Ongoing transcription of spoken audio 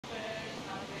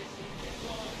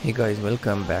Hey guys,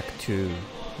 welcome back to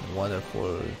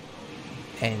wonderful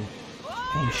and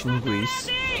ancient Greece.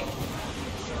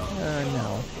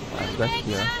 Now I've got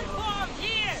here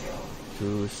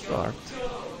to start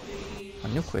a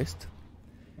new quest,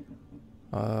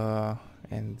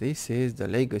 and this is the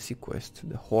legacy quest,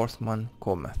 the Horseman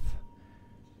Cometh,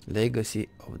 Legacy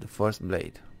of the First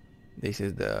Blade. This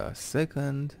is the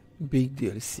second big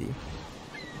DLC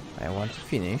I want to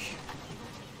finish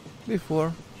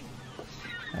before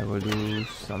I will do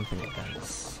something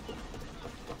else.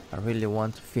 I really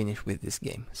want to finish with this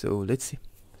game, so let's see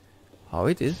how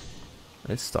it is.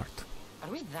 Let's start. Are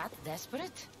we that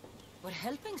desperate? We're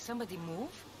helping somebody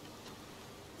move?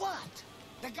 What?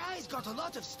 The guy's got a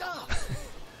lot of stuff.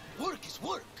 Work is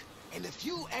work, and a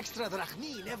few extra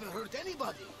drachmi never hurt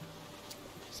anybody.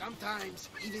 Sometimes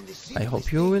even the I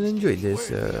hope you will enjoy this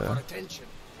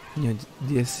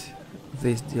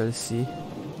this DLC.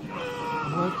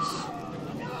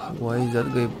 Why is that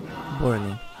guy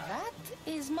burning? That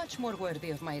is much more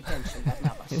worthy of my attention than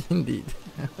Navas. Indeed.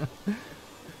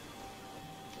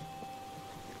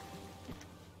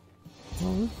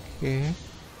 Okay.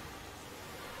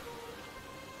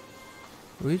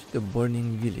 Reach the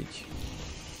burning village.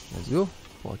 Let's go.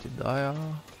 Potidaya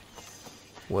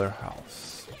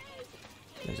warehouse.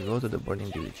 Let's go to the burning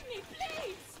village.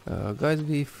 Guys,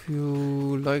 if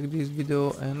you like this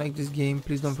video and like this game,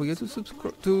 please don't forget to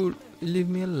subscribe, to leave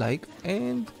me a like,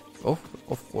 and of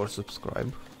course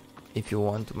subscribe if you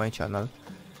want to my channel.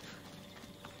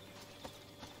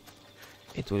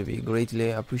 It will be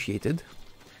greatly appreciated.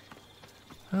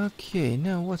 Okay,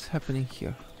 now what's happening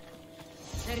here?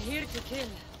 They're here to kill.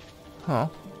 Huh?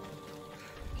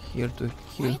 Here to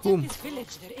kill Right whom? in this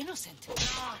village, they're innocent.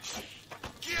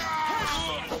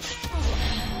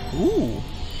 Ooh!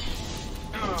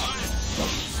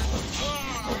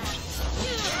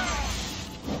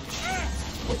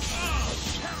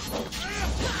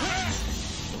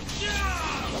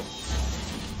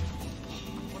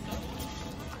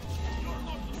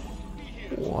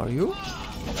 Who are you?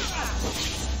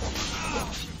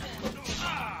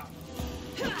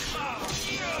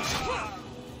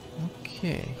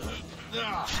 Okay.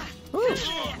 Oh.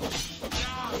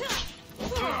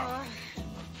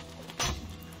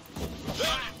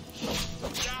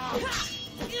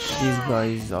 These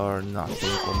guys are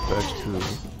nothing compared to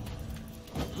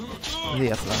the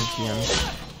Atlanteans.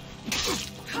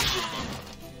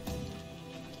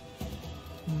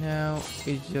 Now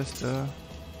it's just a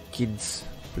kids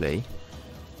play.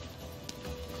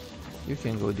 You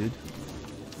can go, dude.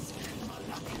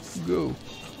 Go.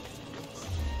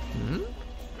 Hmm?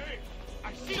 Hey,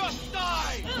 I see us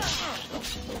die!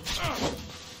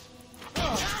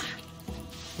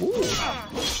 Ooh.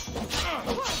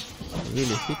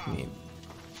 Really hit me.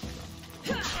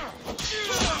 Yeah.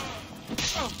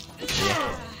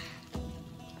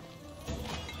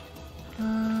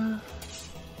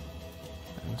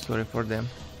 I'm sorry for them.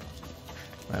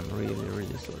 I'm really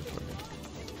sorry for them.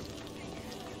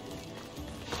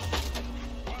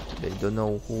 They don't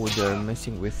know who they're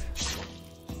messing with.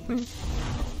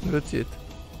 That's it.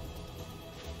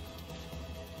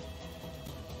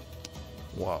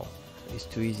 Wow, it's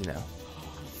too easy now.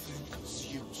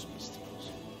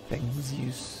 Thank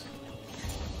Zeus.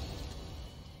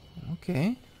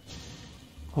 Okay.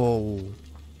 Oh.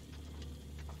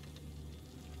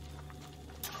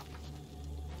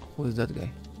 Who's that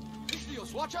guy?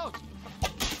 Watch out!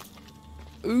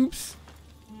 Oops.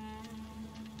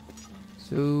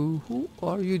 So, who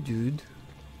are you, dude?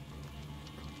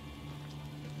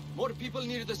 More people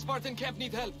near the Spartan camp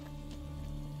need help.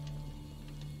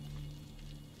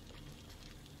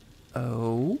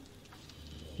 Oh.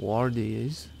 Who are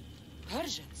these?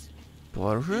 Persians.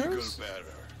 Persians? Eagle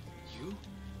bearer.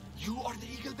 You are the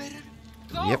eagle bearer?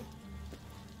 Go! Yep.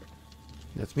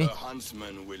 That's me. The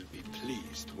huntsman will be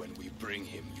pleased when we bring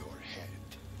him your head.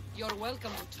 You're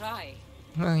welcome to try.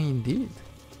 Indeed.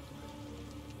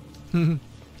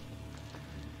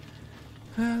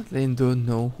 They don't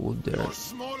know who they're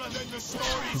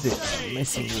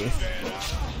messing with.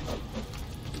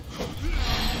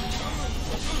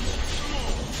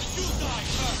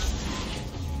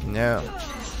 No.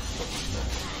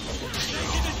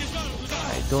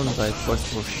 I don't die first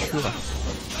for sure.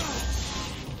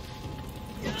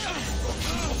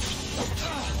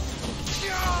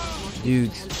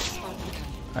 Dude,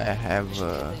 I have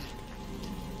a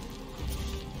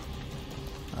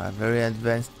very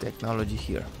advanced technology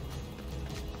here,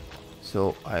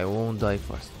 so I won't die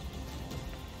first.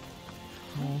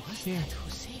 Okay. Who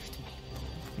saved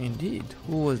me? Indeed,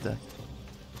 who was that?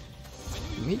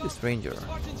 Meet the stranger.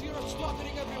 Spartans here are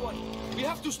slaughtering everyone. We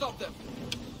have to stop them.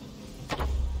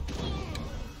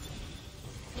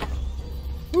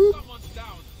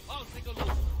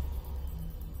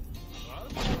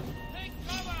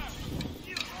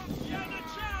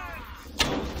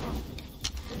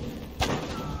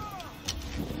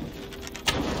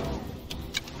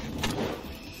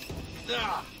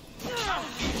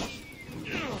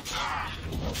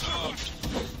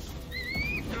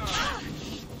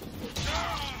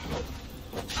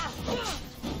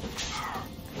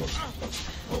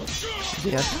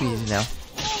 They are too easy now.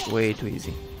 Way too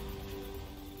easy.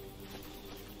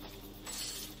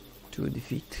 To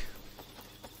defeat.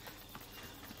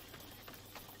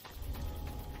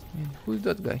 And who's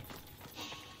that guy?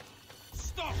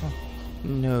 Stop! Oh,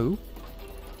 no.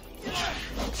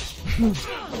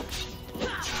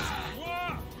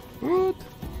 What?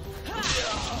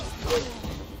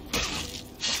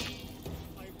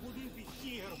 I wouldn't be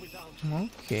here without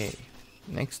Okay.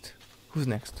 Next. Who's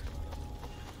next?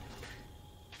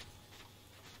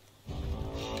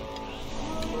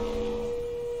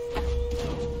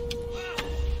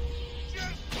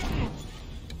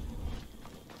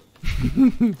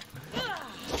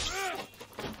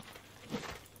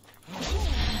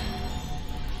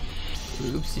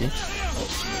 Oopsie.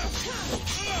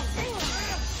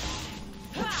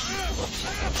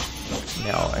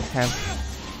 Now I have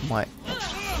my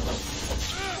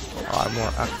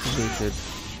armor activated.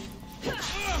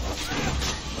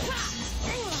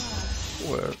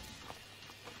 Where?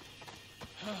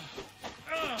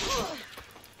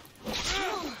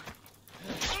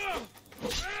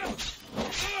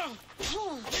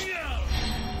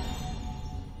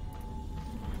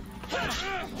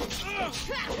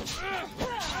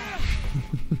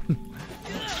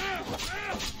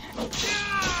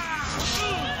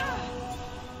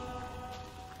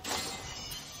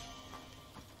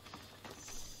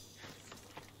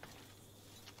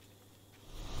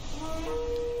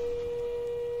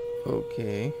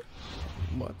 Okay,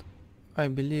 but I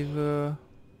believe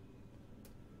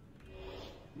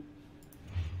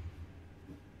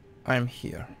I'm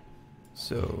here.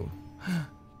 So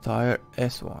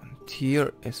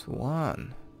tier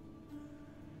S1.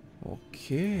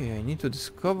 Okay, I need to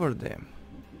discover them,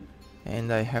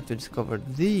 and I have to discover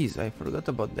these. I forgot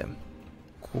about them.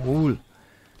 Cool.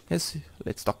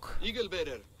 Let's talk. Eagle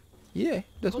Bearer. Yeah,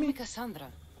 that's Call me me. Cassandra.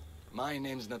 My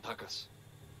name's Natakas.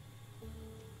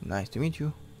 Nice to meet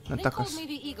you, They called Natakas. me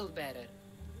the Eagle Bearer.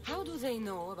 How do they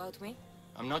know about me?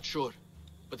 I'm not sure,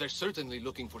 but they're certainly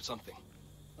looking for something.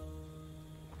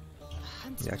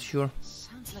 Huntsman. Yeah, sure.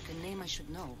 Sounds like a name I should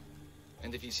know.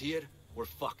 And if he's here, we're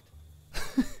fucked.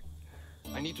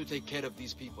 I need to take care of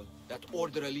these people. That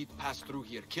Order elite passed through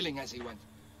here, killing as he went.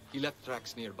 He left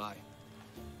tracks nearby.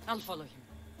 I'll follow him.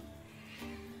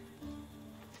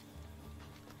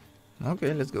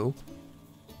 Okay, let's go.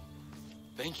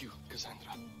 Thank you,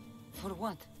 Cassandra, For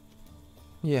what?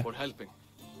 Yeah, for helping.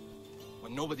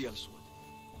 When nobody else would.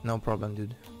 no problem,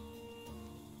 dude.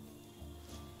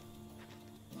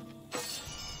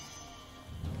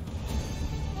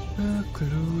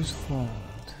 Clues found.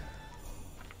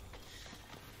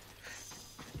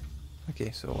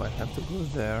 Okay, so I have to go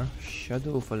there.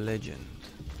 Shadow of a Legend.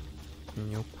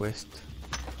 New quest.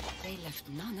 They left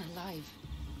none alive.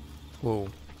 Whoa.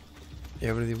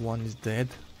 Everyone is dead?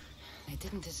 They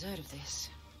didn't deserve this.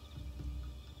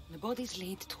 The bodies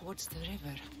lead towards the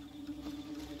river.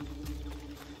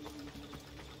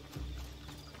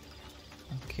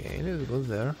 Okay, let's go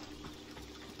there.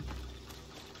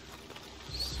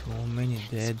 So many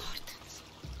dead. Spartans.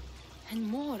 And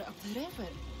more of the river.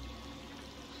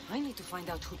 I need to find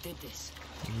out who did this.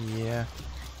 Yeah.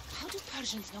 How do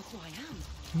Persians know who I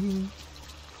am?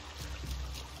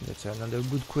 That's another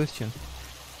good question.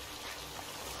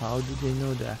 How do they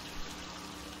know that?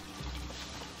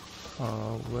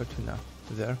 Where to now?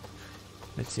 There.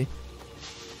 Let's see.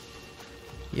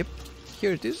 Yep,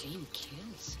 here it is. Team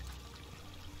kills.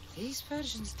 These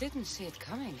Persians didn't see it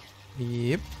coming.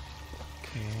 Yep.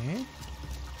 Okay.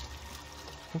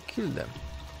 Who killed them?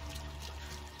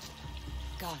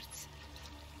 Guards.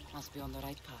 Must be on the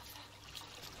right path.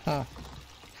 Huh.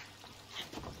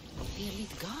 The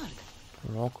elite guard.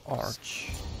 Rock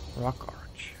Arch. Rock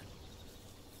Arch.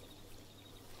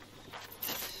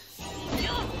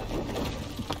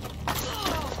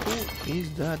 Who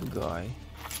is that guy?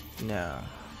 No.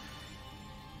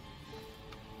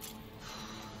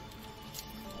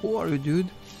 Who are you, dude?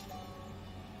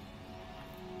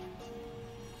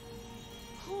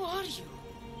 Who are you?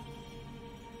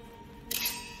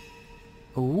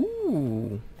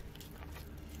 Ooh.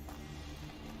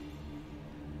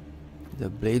 The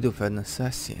blade of an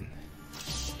assassin.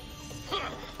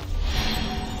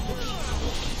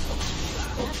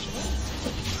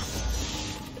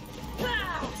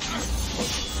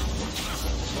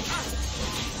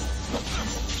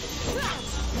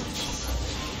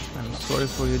 I'm sorry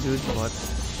for you, dude, but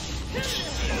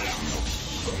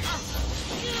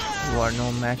you are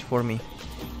no match for me.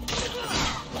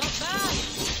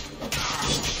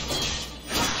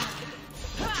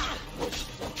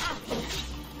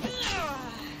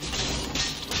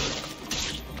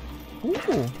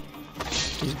 Ooh.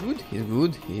 He's good, he's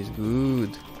good, he's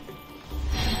good.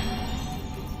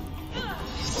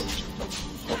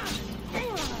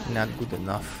 Not good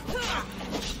enough.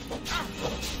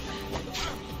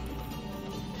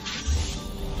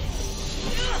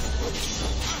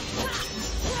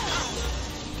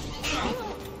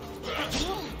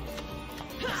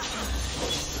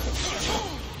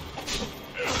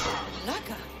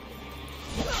 Laka.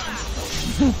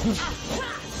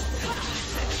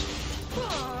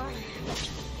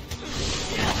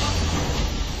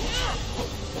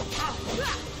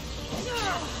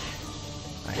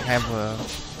 I have a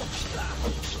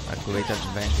great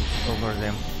advantage over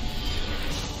them.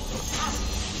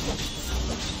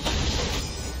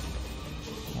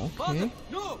 Okay.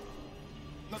 No!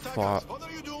 Fuck. What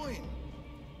are you doing?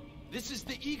 This is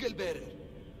the eagle bearer.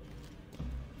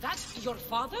 That's your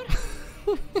father?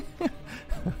 The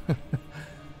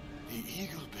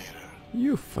eagle bearer.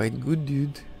 You fight good,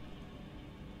 dude.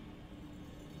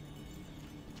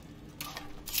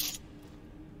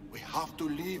 We have to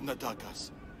leave,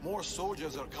 Natakas. More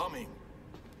soldiers are coming.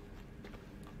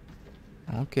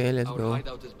 Okay, let's Our go.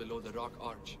 hideout is below the rock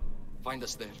arch. Find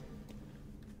us there.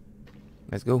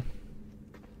 Let's go.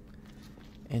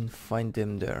 And find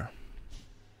them there.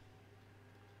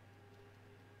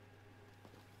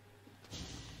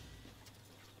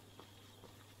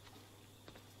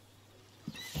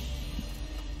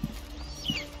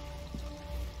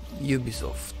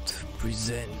 Ubisoft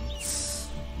presents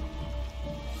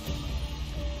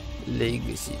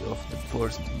Legacy of the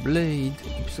First Blade,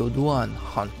 Episode 1,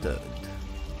 Hunted.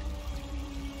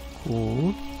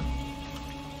 Cool.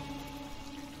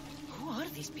 Who are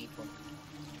these people?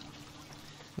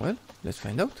 Well, let's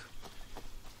find out.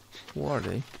 Who are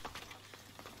they?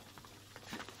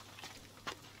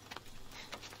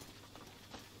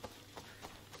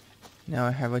 Now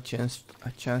I have a chance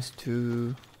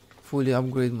to fully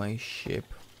upgrade my ship.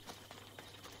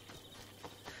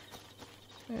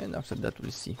 And after that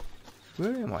we'll see.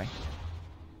 Where am I?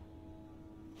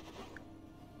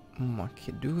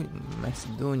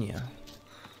 Macedonia.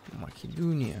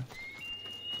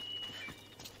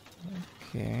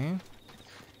 Okay.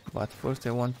 But first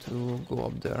I want to go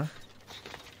up there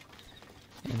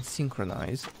and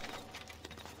synchronize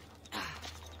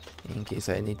in case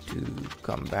I need to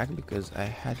come back, because I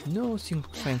had no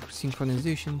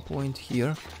synchronization point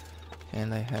here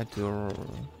and I had to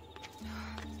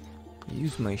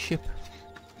use my ship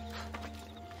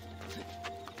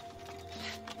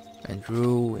and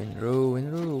row and row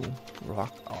and row.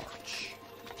 Rock arch.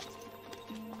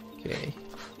 Okay.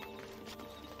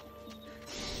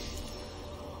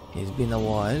 It's been a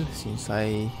while since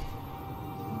I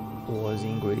was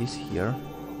in Greece here,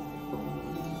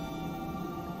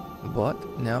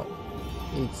 but now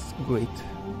it's great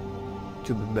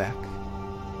to be back.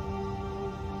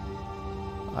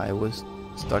 I was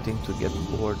starting to get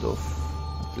bored of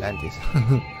Atlantis.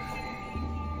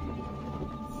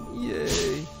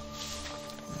 Yay!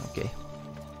 Okay,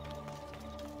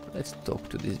 let's talk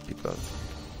to these people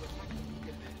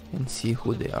and see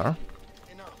who they are.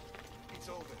 Enough. It's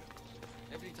over.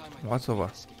 Every time I What's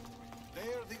over?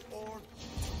 They're the Ord.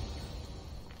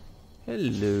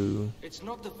 Hello. It's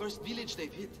not the first village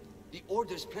they've hit. The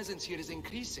Order's presence here is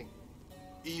increasing.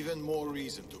 Even more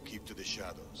reason to keep to the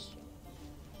shadows.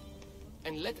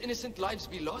 And let innocent lives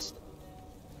be lost?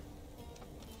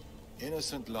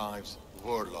 Innocent lives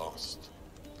were lost.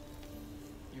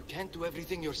 You can't do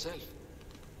everything yourself.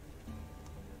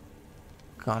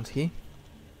 Can't he?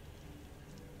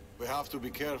 We have to be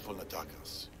careful,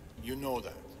 Natakas. You know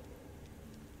that.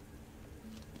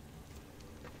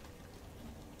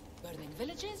 Burning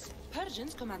villages,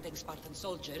 Persians commanding Spartan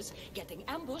soldiers, getting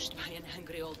ambushed by an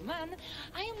angry old man.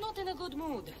 I am not in a good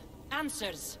mood.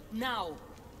 Answers, now.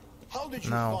 How did you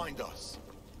Now. find us?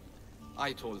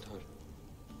 I told her.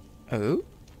 Oh?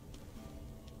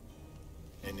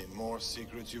 Any more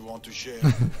secrets you want to share?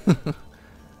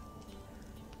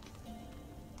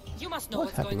 You must know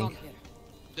What's what's going on happening?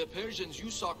 here. The Persians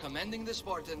you saw commanding the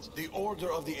Spartans. The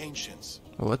Order of the Ancients.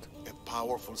 What? A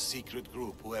powerful secret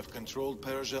group who have controlled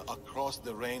Persia across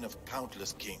the reign of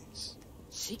countless kings.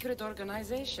 Secret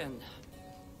organization.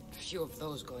 Few of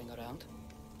those going around.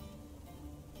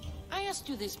 I asked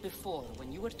you this before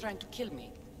when you were trying to kill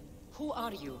me. Who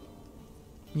are you?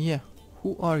 Yeah.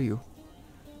 Who are you?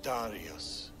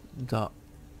 Darius.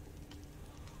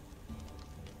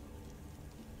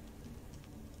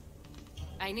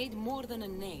 I need more than a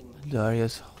name.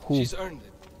 Darius. Who? She's earned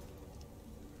it.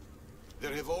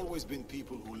 There have always been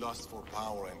people who lust for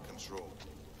power and control.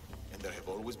 And there have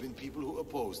always been people who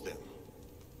oppose them.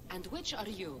 And which are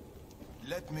you?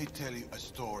 Let me tell you a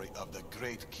story of the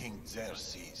great King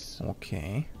Xerxes.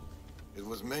 Okay. It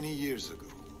was many years ago,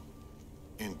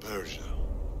 in Persia.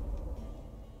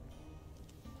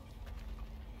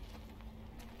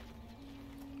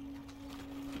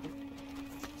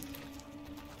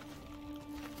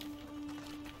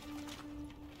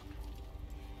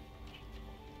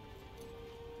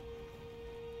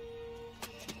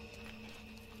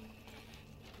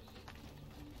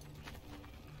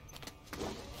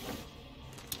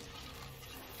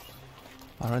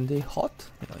 Aren't they hot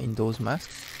in those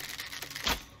masks?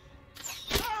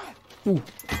 Ooh.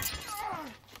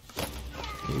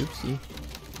 Oopsie.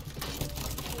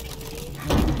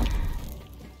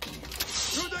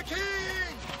 To the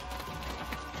king!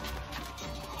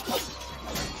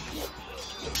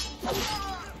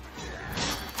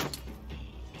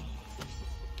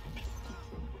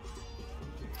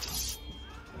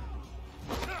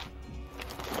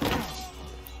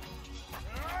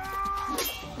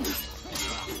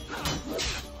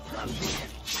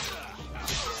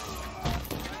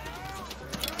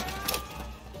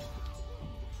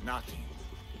 Nothing.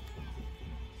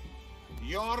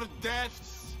 Your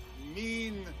deaths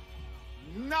mean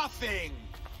nothing.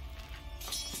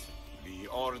 The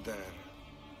order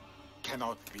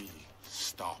cannot be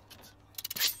stopped.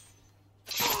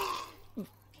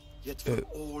 Yet for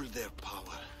all their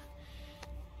power,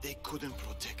 they couldn't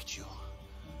protect you.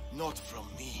 Not from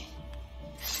me.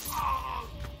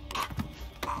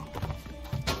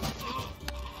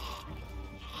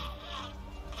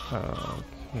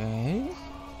 Okay.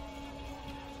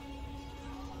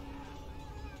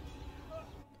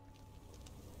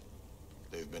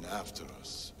 They've been after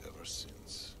us ever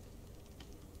since.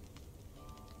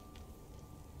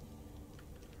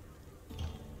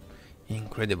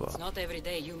 Incredible. It's not every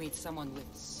day you meet someone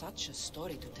with such a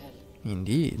story to tell.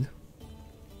 Indeed.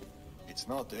 It's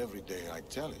not every day I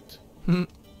tell it.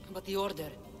 But the Order,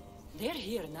 they're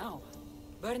here now.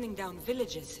 Burning down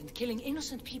villages and killing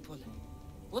innocent people.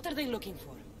 What are they looking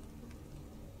for?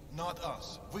 Not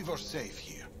us. We were safe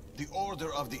here. The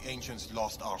Order of the Ancients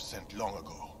lost our scent long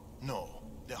ago. No,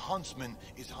 the Huntsman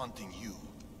is hunting you.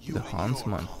 You The and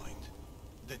Huntsman. your kind.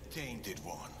 The Tainted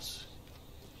Ones.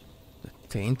 The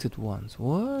tainted ones.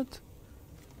 What?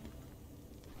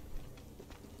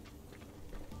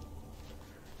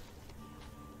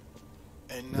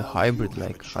 And The now hybrid, you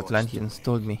have like a choice Atlanteans to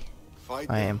told me. make. Fight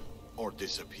I them am. or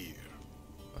disappear.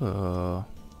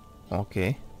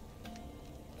 Okay.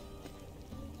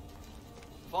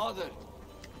 Father,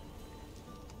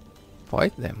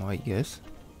 Fight them, I guess.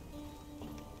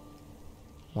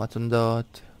 What's on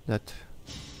that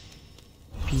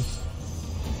P?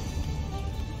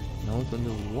 Note on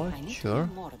the I need to Watcher.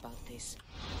 know more about this.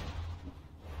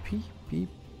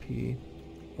 P.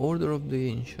 Order of the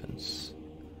Ancients.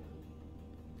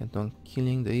 And on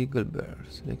killing the Eagle Bear.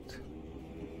 Select.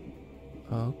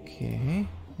 Okay.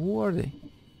 Who are they?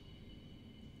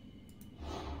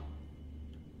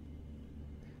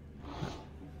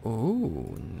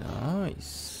 Oh,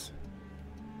 nice.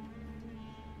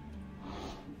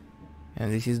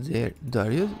 And this is their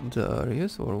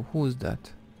Darius, or who's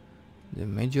that? The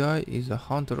Magi is a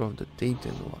hunter of the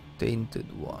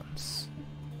tainted ones.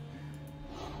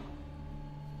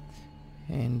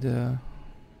 And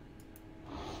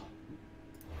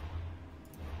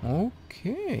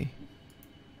okay.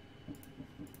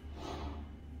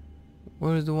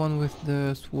 Where's the one with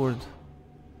the sword?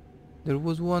 There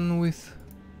was one with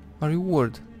a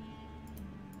reward.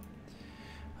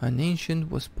 An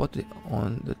ancient was spotted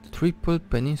on the triple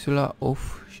peninsula of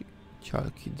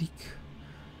Chalkidic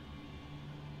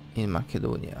in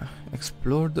Macedonia.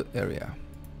 Explore the area.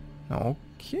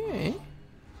 Okay.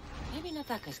 Maybe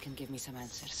Natakas can give me some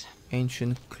answers.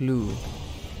 Ancient clue.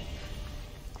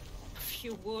 A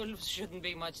few wolves shouldn't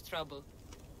be much trouble.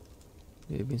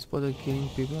 They've been spotted killing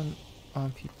people on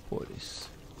Amphipolis.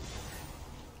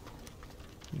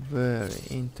 Very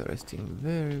interesting.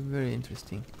 Very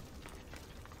interesting.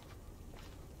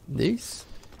 This?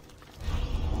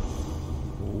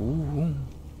 Ooh.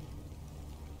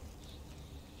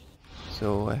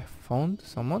 So I found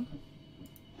someone?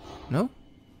 No?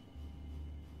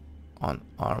 On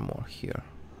armor here.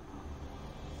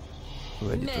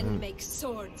 Ready to Men make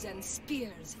swords and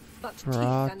spears, but teeth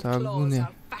and claws are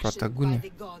fashioned by the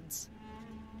gods.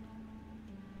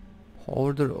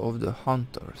 Order of the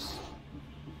Hunters.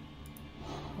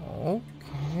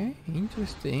 Okay,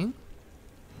 interesting.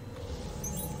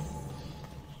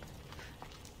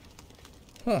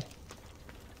 Huh.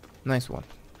 Nice one.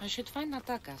 I should find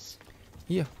Natakas.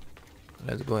 Yeah.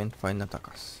 Let's go and find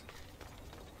Natakas.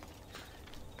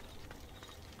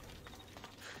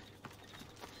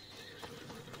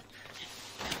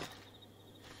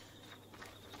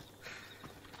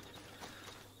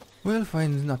 We'll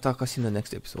find Natakas in the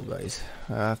next episode, guys.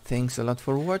 Thanks a lot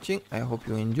for watching. I hope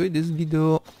you enjoyed this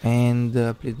video, and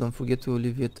please don't forget to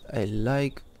leave it a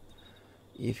like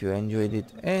if you enjoyed it,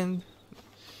 and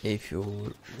if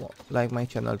you like my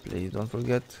channel, please don't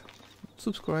forget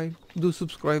subscribe. Do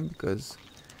subscribe, because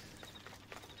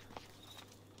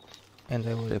and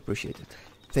I will appreciate it.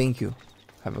 Thank you.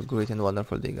 Have a great and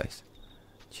wonderful day, guys.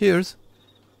 Cheers.